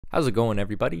How's it going,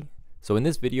 everybody? So in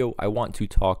this video, I want to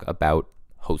talk about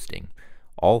hosting,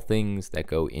 all things that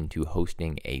go into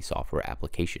hosting a software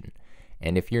application.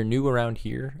 And if you're new around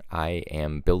here, I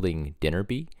am building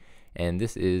Dinnerbee, and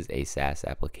this is a SaaS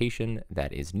application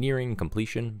that is nearing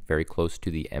completion, very close to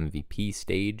the MVP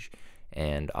stage.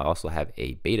 And I also have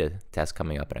a beta test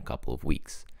coming up in a couple of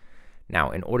weeks.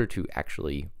 Now, in order to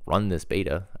actually run this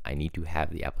beta, I need to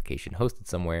have the application hosted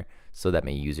somewhere so that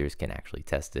my users can actually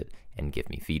test it and give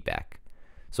me feedback.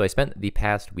 So I spent the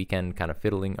past weekend kind of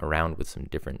fiddling around with some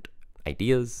different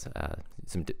ideas,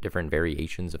 some different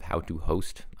variations of how to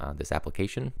host this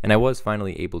application. And I was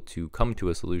finally able to come to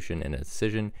a solution and a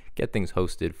decision, get things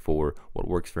hosted for what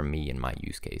works for me in my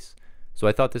use case. So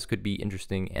I thought this could be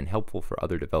interesting and helpful for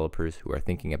other developers who are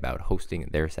thinking about hosting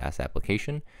their SaaS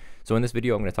application. So in this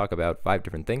video, I'm going to talk about 5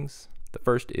 different things. The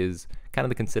first is kind of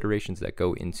the considerations that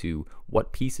go into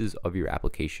what pieces of your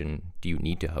application do you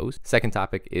need to host. Second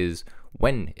topic is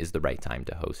when is the right time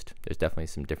to host. There's definitely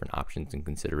some different options and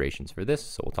considerations for this,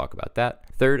 so we'll talk about that.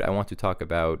 Third, I want to talk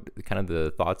about kind of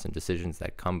the thoughts and decisions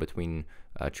that come between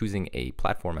choosing a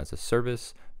platform as a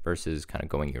service versus kind of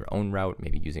going your own route,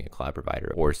 maybe using a cloud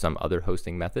provider or some other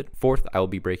hosting method. Fourth, I will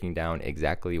be breaking down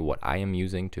exactly what I am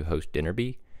using to host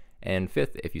Dinnerbee. And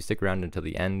fifth, if you stick around until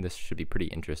the end, this should be pretty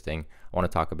interesting. I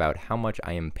want to talk about how much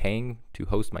I am paying to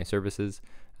host my services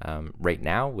right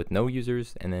now with no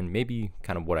users, and then maybe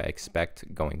kind of what I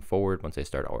expect going forward once I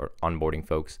start onboarding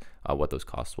folks, what those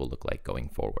costs will look like going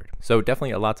forward. So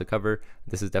definitely a lot to cover.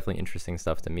 This is definitely interesting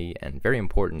stuff to me and very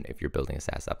important if you're building a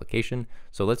SaaS application.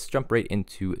 So let's jump right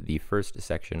into the first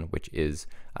section, which is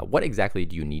what exactly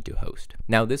do you need to host?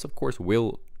 Now, this of course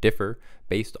will differ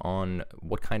based on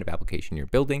what kind of application you're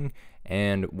building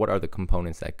and what are the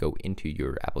components that go into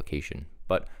your application.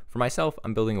 But for myself,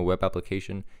 I'm building a web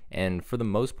application, and for the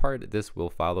most part, this will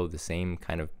follow the same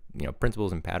kind of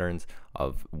principles and patterns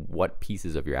of what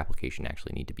pieces of your application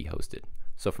actually need to be hosted.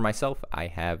 So for myself, I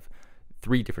have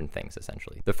 3 different things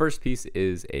essentially. The first piece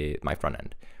is my front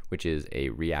end, which is a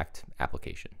React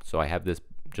application. So I have this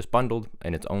just bundled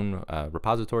in its own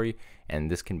repository, and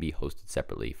this can be hosted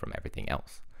separately from everything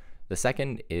else. The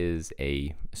second is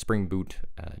a Spring Boot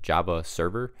Java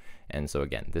server. And so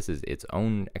again, this is its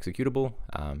own executable.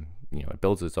 It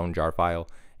builds its own jar file,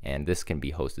 and this can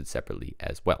be hosted separately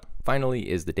as well. Finally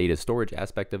is the data storage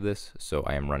aspect of this. So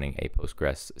I am running a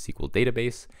Postgresql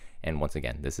database. And once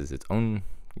again, this is its own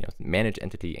managed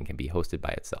entity and can be hosted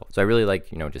by itself. So I really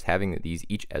like, just having these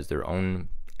each as their own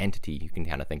entity. You can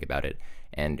kind of think about it,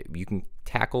 and you can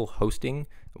tackle hosting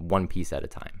one piece at a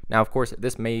time. Now, of course,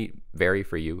 this may vary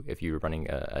for you if you're running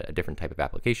a different type of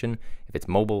application. If it's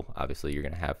mobile, obviously you're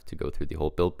going to have to go through the whole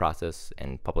build process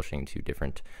and publishing to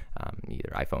different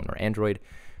either iPhone or Android.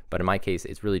 But in my case,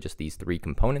 it's really just these 3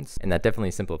 components, and that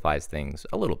definitely simplifies things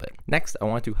a little bit. Next, I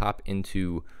want to hop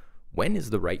into when is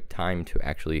the right time to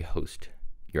actually host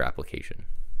your application.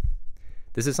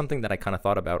 This is something that I kind of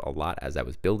thought about a lot as I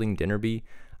was building Dinnerbee.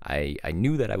 I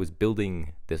knew that I was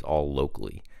building this all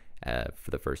locally for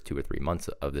the first 2 or 3 months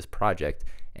of this project,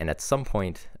 and at some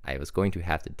point I was going to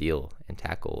have to deal and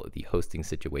tackle the hosting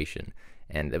situation.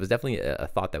 And it was definitely a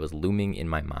thought that was looming in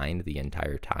my mind the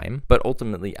entire time. But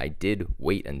ultimately, I did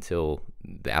wait until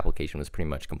the application was pretty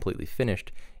much completely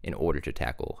finished in order to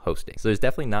tackle hosting. So there's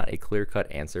definitely not a clear-cut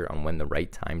answer on when the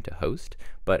right time to host.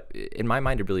 But in my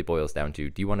mind, it really boils down to,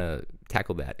 do you want to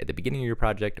tackle that at the beginning of your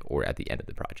project or at the end of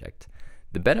the project?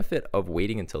 The benefit of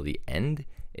waiting until the end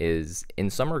is, in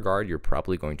some regard, you're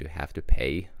probably going to have to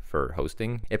pay for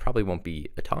hosting. It probably won't be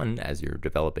a ton as you're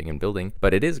developing and building,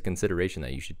 but it is a consideration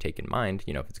that you should take in mind.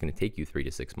 If it's going to take you 3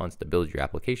 to 6 months to build your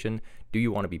application, do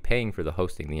you want to be paying for the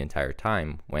hosting the entire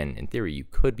time when in theory you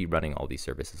could be running all these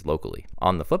services locally?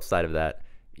 On the flip side of that,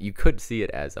 you could see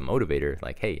it as a motivator,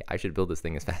 like, hey, I should build this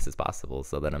thing as fast as possible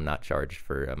so that I'm not charged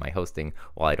for my hosting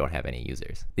while I don't have any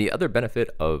users. The other benefit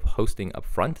of hosting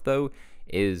upfront, though,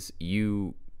 is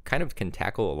you kind of can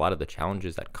tackle a lot of the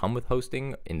challenges that come with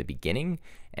hosting in the beginning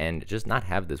and just not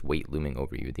have this weight looming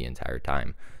over you the entire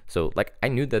time. So like, I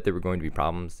knew that there were going to be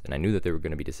problems, and I knew that there were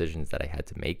going to be decisions that I had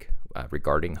to make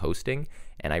regarding hosting,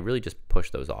 and I really just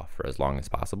pushed those off for as long as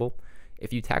possible.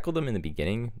 If you tackle them in the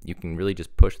beginning, you can really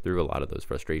just push through a lot of those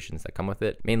frustrations that come with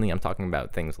it. Mainly, I'm talking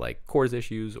about things like CORS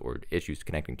issues or issues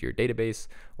connecting to your database,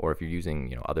 or if you're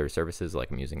using other services like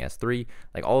I'm using S3,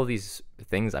 like all of these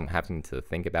things I'm having to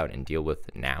think about and deal with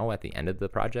now at the end of the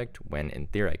project, when in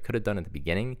theory I could have done at the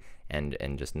beginning and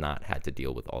just not had to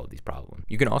deal with all of these problems.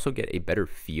 You can also get a better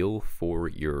feel for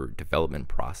your development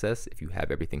process if you have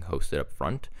everything hosted up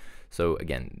front. So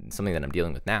again, something that I'm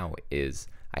dealing with now is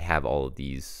I have all of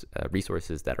these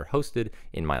resources that are hosted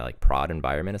in my prod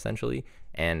environment essentially,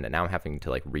 And now I'm having to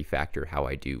like refactor how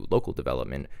I do local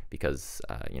development because,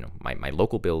 my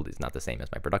local build is not the same as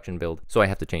my production build. So I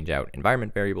have to change out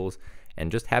environment variables,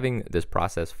 and just having this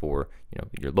process for,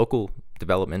 your local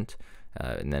development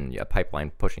and then a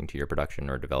pipeline pushing to your production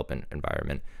or development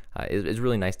environment is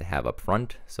really nice to have up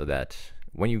front, so that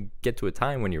when you get to a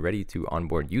time when you're ready to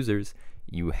onboard users,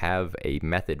 you have a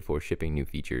method for shipping new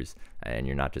features and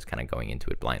you're not just kind of going into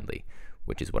it blindly,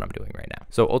 which is what I'm doing right now.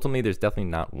 So ultimately, there's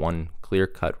definitely not one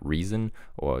clear-cut reason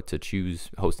or to choose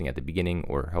hosting at the beginning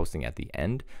or hosting at the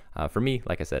end. For me,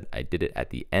 like I said, I did it at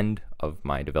the end of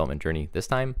my development journey this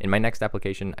time. In my next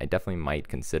application, I definitely might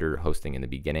consider hosting in the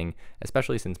beginning,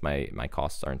 especially since my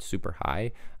costs aren't super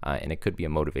high, and it could be a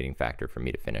motivating factor for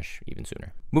me to finish even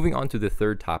sooner. Moving on to the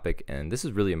third topic, and this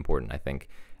is really important, I think.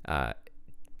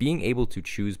 Being able to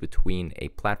choose between a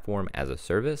platform as a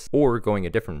service or going a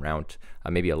different route,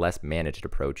 maybe a less managed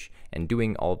approach, and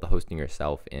doing all of the hosting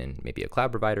yourself in maybe a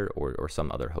cloud provider or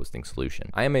some other hosting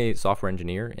solution. I am a software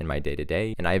engineer in my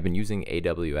day-to-day, and I have been using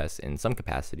AWS in some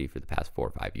capacity for the past 4 or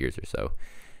 5 years or so.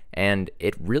 And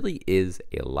it really is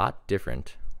a lot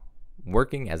different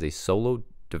working as a solo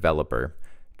developer,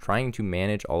 trying to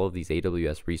manage all of these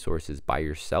AWS resources by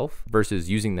yourself versus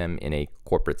using them in a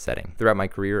corporate setting. Throughout my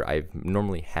career, I've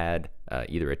normally had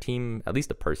either a team, at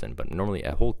least a person, but normally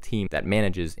a whole team that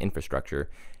manages infrastructure,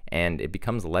 and it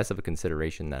becomes less of a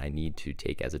consideration that I need to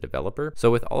take as a developer. So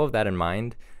with all of that in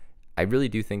mind, I really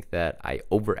do think that I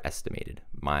overestimated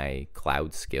my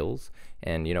cloud skills.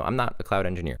 And, I'm not a cloud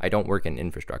engineer. I don't work in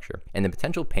infrastructure. And the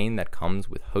potential pain that comes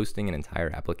with hosting an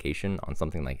entire application on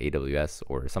something like AWS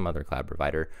or some other cloud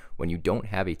provider when you don't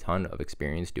have a ton of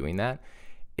experience doing that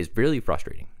is really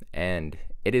frustrating. And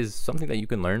it is something that you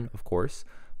can learn, of course,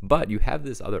 but you have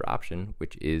this other option,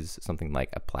 which is something like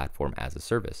a platform as a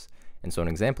service. And so an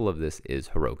example of this is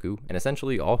Heroku. And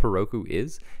essentially all Heroku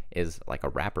is like a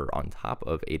wrapper on top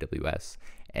of AWS.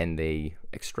 And they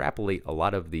extrapolate a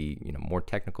lot of the more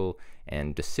technical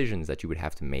and decisions that you would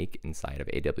have to make inside of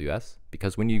AWS.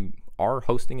 Because when you are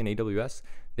hosting in AWS,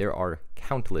 there are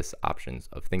countless options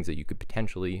of things that you could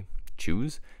potentially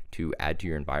choose to add to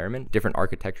your environment, different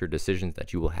architecture decisions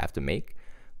that you will have to make.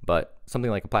 But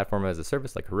something like a platform as a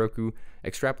service like Heroku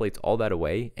extrapolates all that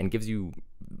away and gives you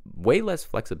way less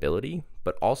flexibility,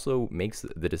 but also makes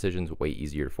the decisions way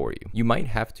easier for you. You might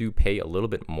have to pay a little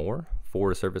bit more for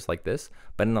a service like this,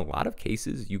 but in a lot of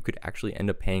cases, you could actually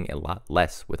end up paying a lot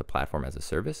less with a platform as a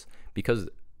service because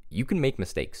you can make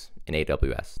mistakes in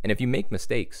AWS. And if you make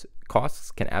mistakes, costs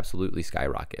can absolutely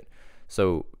skyrocket.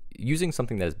 So using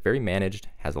something that is very managed,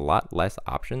 has a lot less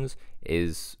options,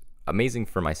 is amazing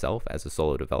for myself as a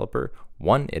solo developer.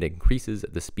 One, it increases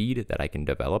the speed that I can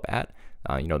develop at.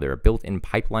 There are built-in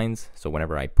pipelines, so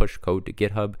whenever I push code to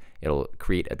GitHub, it'll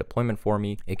create a deployment for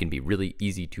me. It can be really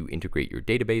easy to integrate your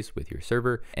database with your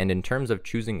server. And in terms of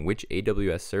choosing which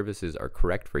AWS services are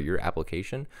correct for your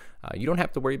application, you don't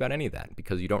have to worry about any of that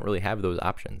because you don't really have those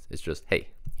options. It's just, hey,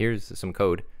 here's some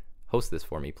code. Host this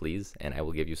for me, please, and I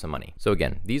will give you some money. So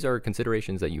again, these are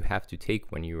considerations that you have to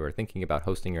take when you are thinking about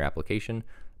hosting your application.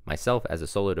 Myself, as a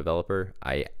solo developer,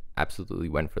 I absolutely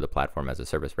went for the platform as a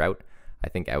service route. I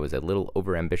think I was a little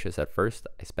overambitious at first.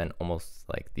 I spent almost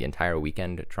like the entire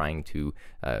weekend trying to,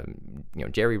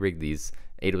 jerry-rig these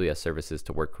AWS services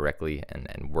to work correctly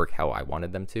and work how I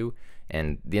wanted them to.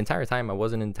 And the entire time, I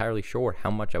wasn't entirely sure how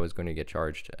much I was going to get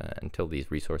charged until these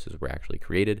resources were actually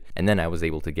created. And then I was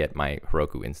able to get my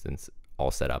Heroku instance all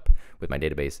set up with my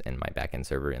database and my backend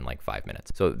server in like 5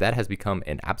 minutes. So that has become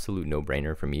an absolute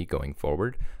no-brainer for me going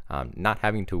forward. Not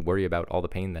having to worry about all the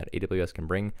pain that AWS can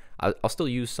bring. I'll still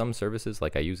use some services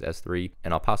like I use S3,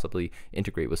 and I'll possibly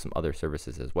integrate with some other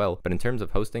services as well. But in terms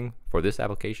of hosting for this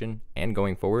application and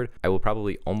going forward, I will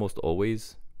probably almost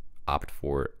always opt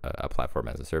for a platform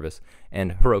as a service,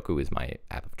 and Heroku is my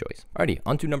app of choice. Alrighty,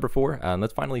 on to number 4.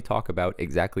 Let's finally talk about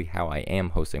exactly how I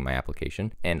am hosting my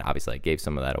application. And obviously I gave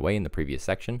some of that away in the previous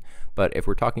section, but if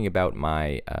we're talking about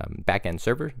my backend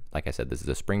server, like I said, this is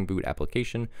a Spring Boot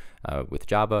application with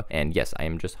Java, and yes, I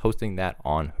am just hosting that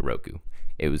on Heroku.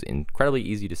 It was incredibly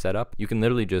easy to set up. You can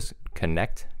literally just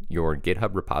connect your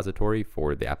GitHub repository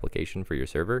for the application for your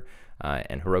server,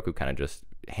 and Heroku kind of just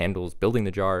handles building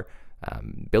the jar,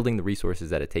 building the resources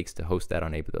that it takes to host that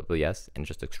on AWS, and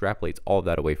just extrapolates all of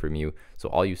that away from you. So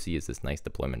all you see is this nice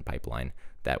deployment pipeline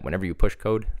that whenever you push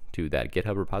code to that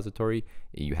GitHub repository,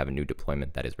 you have a new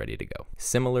deployment that is ready to go.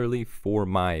 Similarly, for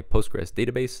my Postgres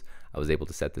database, I was able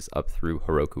to set this up through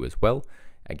Heroku as well.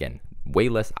 again, way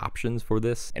less options for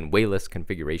this and way less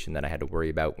configuration that I had to worry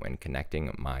about when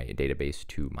connecting my database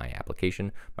to my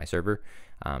application, my server.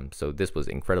 So this was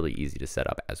incredibly easy to set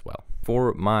up as well.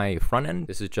 For my front end,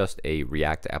 this is just a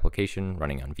React application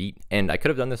running on Vite, and I could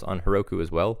have done this on Heroku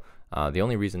as well. The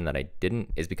only reason that I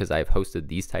didn't is because I've hosted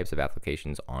these types of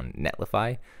applications on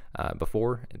Netlify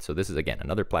before. And so this is, again,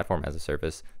 another platform as a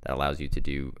service that allows you to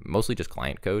do mostly just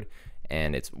client code.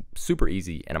 And it's super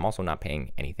easy, and I'm also not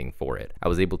paying anything for it. I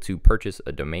was able to purchase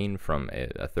a domain from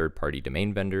a third-party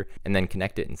domain vendor and then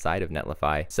connect it inside of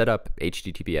Netlify, set up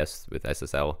HTTPS with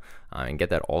SSL, and get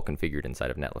that all configured inside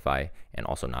of Netlify, and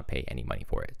also not pay any money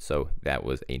for it. So that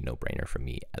was a no-brainer for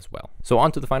me as well. So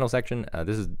on to the final section.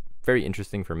 This is very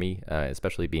interesting for me,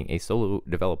 especially being a solo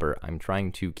developer. I'm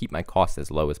trying to keep my costs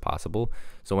as low as possible.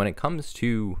 So when it comes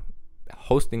to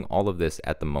hosting all of this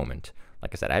at the moment,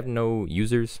 like I said, I have no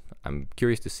users. I'm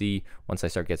curious to see once I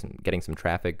start getting some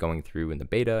traffic going through in the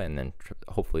beta, and then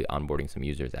hopefully onboarding some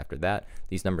users after that.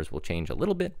 These numbers will change a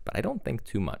little bit, but I don't think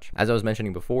too much. As I was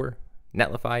mentioning before,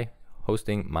 Netlify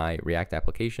hosting my React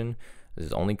application. This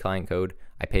is only client code.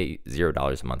 I pay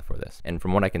 $0 a month for this. And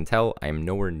from what I can tell, I am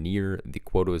nowhere near the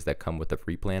quotas that come with the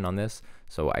free plan on this.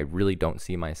 So I really don't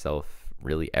see myself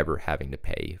really ever having to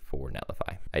pay for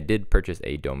Netlify. I did purchase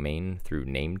a domain through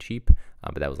Namecheap,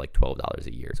 but that was like $12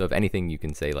 a year. So if anything, you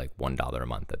can say like $1 a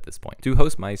month at this point. To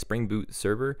host my Spring Boot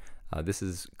server, this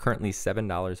is currently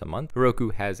 $7 a month.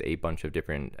 Heroku has a bunch of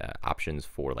different options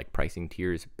for like pricing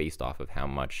tiers based off of how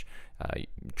much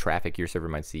traffic your server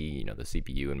might see, you know, the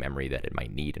CPU and memory that it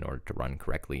might need in order to run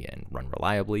correctly and run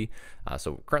reliably.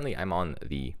 So currently I'm on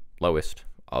the lowest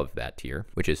of that tier,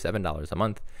 which is $7 a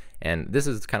month. And this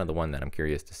is kind of the one that I'm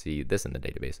curious to see this in the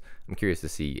database. I'm curious to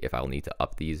see if I'll need to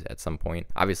up these at some point.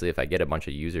 Obviously, if I get a bunch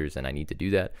of users and I need to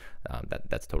do that,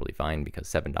 that's totally fine, because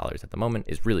 $7 at the moment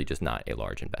is really just not a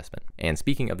large investment. And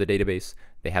speaking of the database,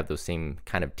 they have those same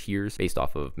kind of tiers based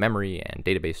off of memory and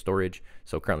database storage.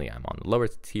 So currently I'm on the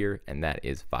lowest tier, and that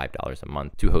is $5 a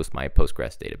month to host my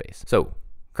Postgres database. So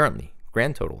currently,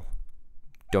 grand total,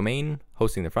 domain,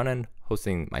 hosting the front end,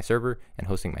 hosting my server, and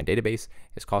hosting my database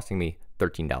is costing me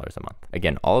 $13 a month.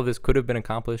 Again, all of this could have been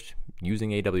accomplished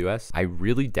using AWS. I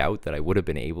really doubt that I would have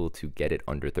been able to get it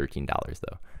under $13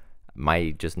 though. My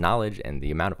just knowledge and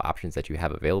the amount of options that you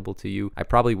have available to you, I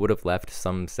probably would have left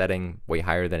some setting way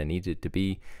higher than it needed to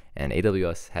be. And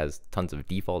AWS has tons of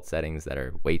default settings that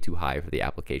are way too high for the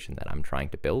application that I'm trying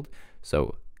to build.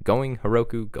 So going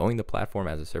Heroku, going the platform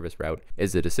as a service route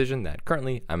is a decision that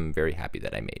currently I'm very happy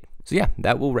that I made. So yeah,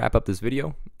 that will wrap up this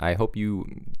video. I hope you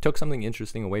took something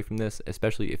interesting away from this,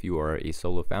 especially if you are a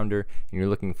solo founder and you're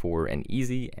looking for an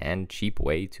easy and cheap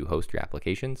way to host your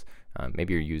applications.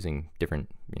 Maybe you're using different,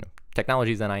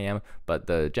 technologies than I am, but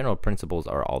the general principles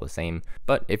are all the same.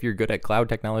 But if you're good at cloud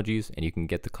technologies and you can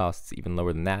get the costs even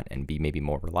lower than that and be maybe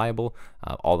more reliable,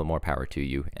 all the more power to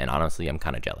you. And honestly, I'm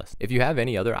kind of jealous. If you have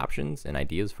any other options and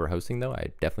ideas for hosting though,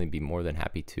 I'd definitely be more than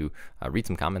happy to read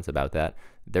some comments about that.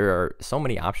 There are so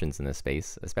many options in this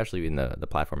space, especially in the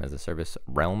platform as a service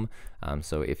realm.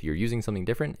 So if you're using something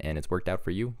different and it's worked out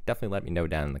for you, definitely let me know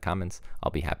down in the comments.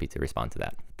 I'll be happy to respond to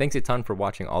that. Thanks a ton for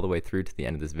watching all the way through to the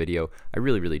end of this video. I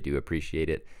really, really do appreciate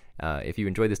it. If you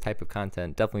enjoy this type of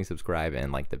content, definitely subscribe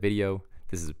and like the video.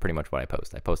 This is pretty much what I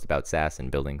post. I post about SaaS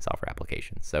and building software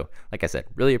applications. So like I said,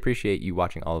 really appreciate you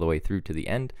watching all the way through to the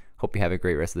end. Hope you have a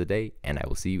great rest of the day, and I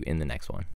will see you in the next one.